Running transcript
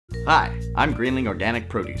Hi, I'm Greenling Organic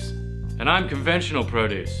Produce. And I'm conventional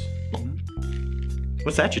produce.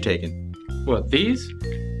 What's that you're taking? What, these?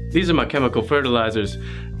 These are my chemical fertilizers.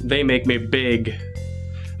 They make me big.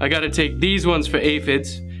 I gotta take these ones for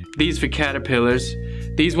aphids, these for caterpillars,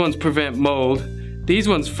 these ones prevent mold, these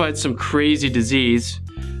ones fight some crazy disease,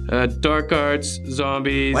 dark arts,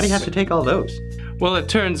 zombies. Why do you have to take all those? Well, it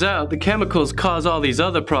turns out the chemicals cause all these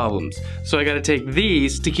other problems. So I gotta take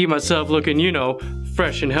these to keep myself looking, you know,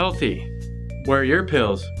 fresh and healthy. Where are your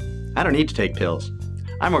pills? I don't need to take pills.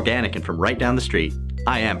 I'm organic and from right down the street.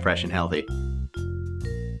 I am fresh and healthy.